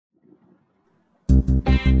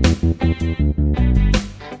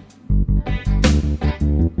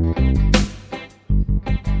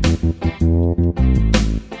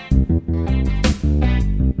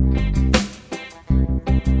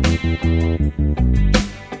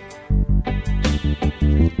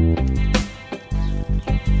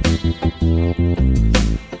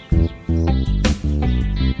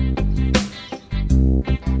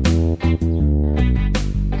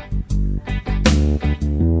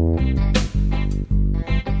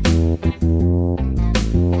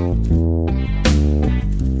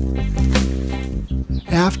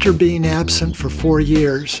After being absent for 4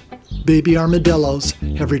 years, baby armadillos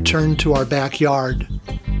have returned to our backyard.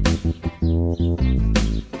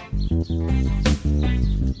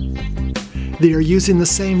 They are using the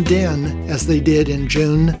same den as they did in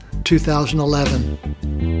June 2011.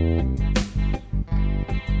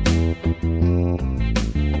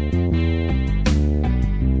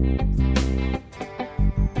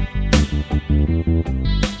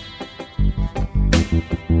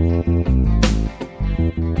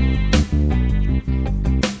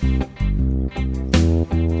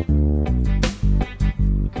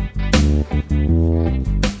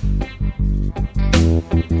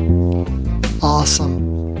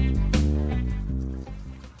 Awesome.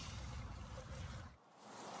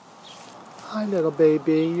 Hi, little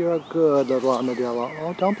baby. You're a good little armadillo.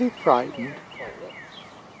 Oh, don't be frightened.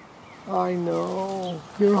 I know.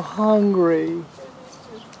 You're hungry.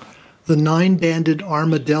 The Nine-Banded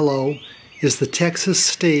Armadillo is the Texas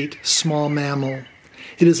state small mammal.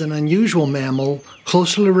 It is an unusual mammal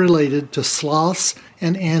closely related to sloths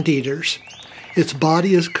and anteaters. Its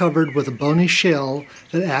body is covered with a bony shell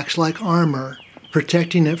that acts like armor,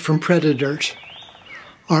 protecting it from predators.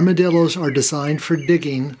 Armadillos are designed for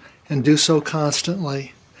digging and do so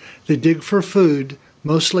constantly. They dig for food,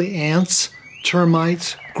 mostly ants,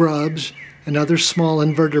 termites, grubs, and other small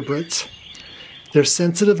invertebrates. Their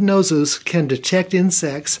sensitive noses can detect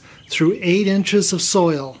insects through 8 inches of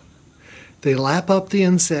soil. They lap up the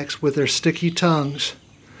insects with their sticky tongues.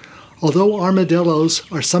 Although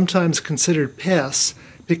armadillos are sometimes considered pests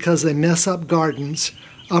because they mess up gardens,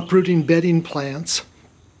 uprooting bedding plants,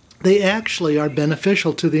 they actually are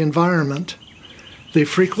beneficial to the environment. They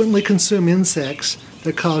frequently consume insects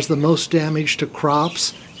that cause the most damage to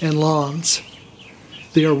crops and lawns.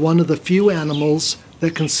 They are one of the few animals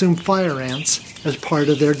that consume fire ants as part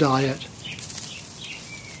of their diet.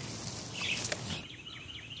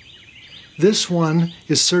 This one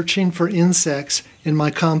is searching for insects in my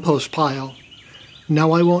compost pile.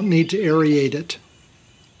 Now I won't need to aerate it.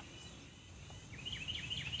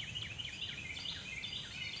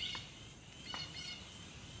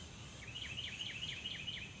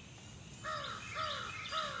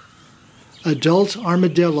 Adult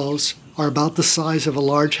armadillos are about the size of a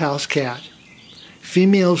large house cat.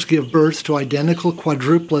 Females give birth to identical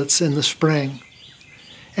quadruplets in the spring.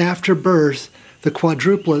 After birth, the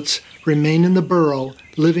quadruplets remain in the burrow,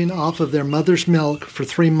 living off of their mother's milk for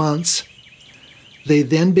 3 months. They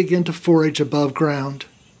then begin to forage above ground.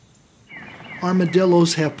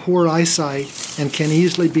 Armadillos have poor eyesight and can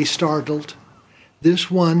easily be startled. This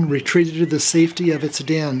one retreated to the safety of its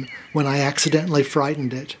den when I accidentally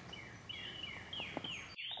frightened it.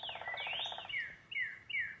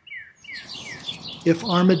 If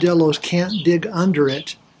armadillos can't dig under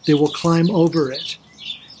it, they will climb over it.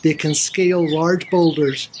 They can scale large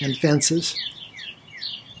boulders and fences.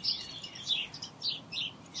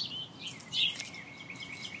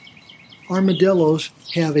 Armadillos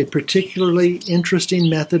have a particularly interesting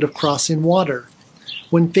method of crossing water.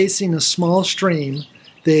 When facing a small stream,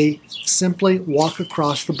 they simply walk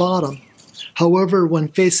across the bottom. However, when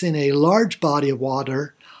facing a large body of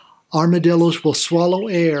water, armadillos will swallow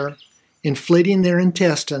air, inflating their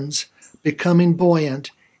intestines, becoming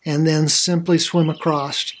buoyant, and then simply swim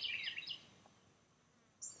across.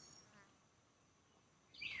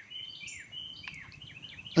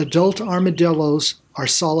 Adult armadillos are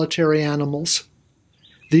solitary animals.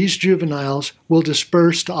 These juveniles will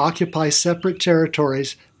disperse to occupy separate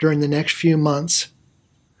territories during the next few months.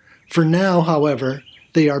 For now, however,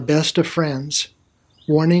 they are best of friends,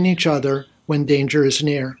 warning each other when danger is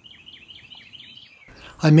near.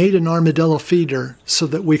 I made an armadillo feeder so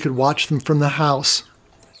that we could watch them from the house.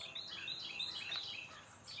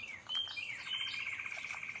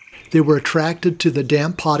 They were attracted to the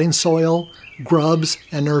damp potting soil, grubs,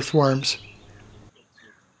 and earthworms.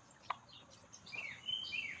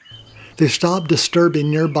 They stopped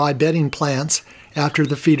disturbing nearby bedding plants after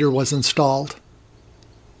the feeder was installed.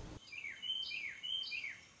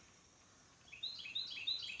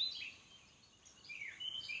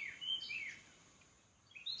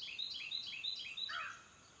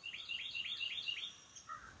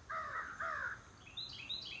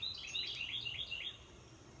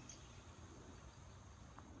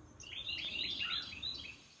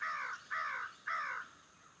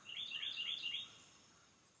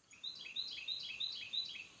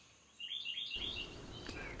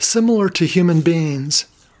 Similar to human beings,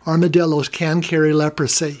 armadillos can carry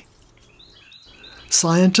leprosy.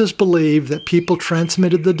 Scientists believe that people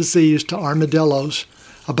transmitted the disease to armadillos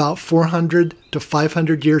about 400 to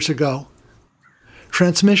 500 years ago.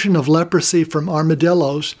 Transmission of leprosy from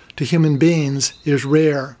armadillos to human beings is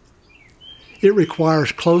rare. It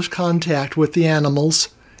requires close contact with the animals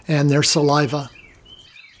and their saliva.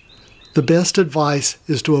 The best advice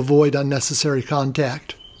is to avoid unnecessary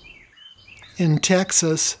contact. In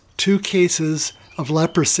Texas, 2 cases of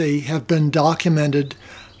leprosy have been documented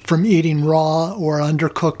from eating raw or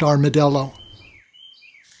undercooked armadillo.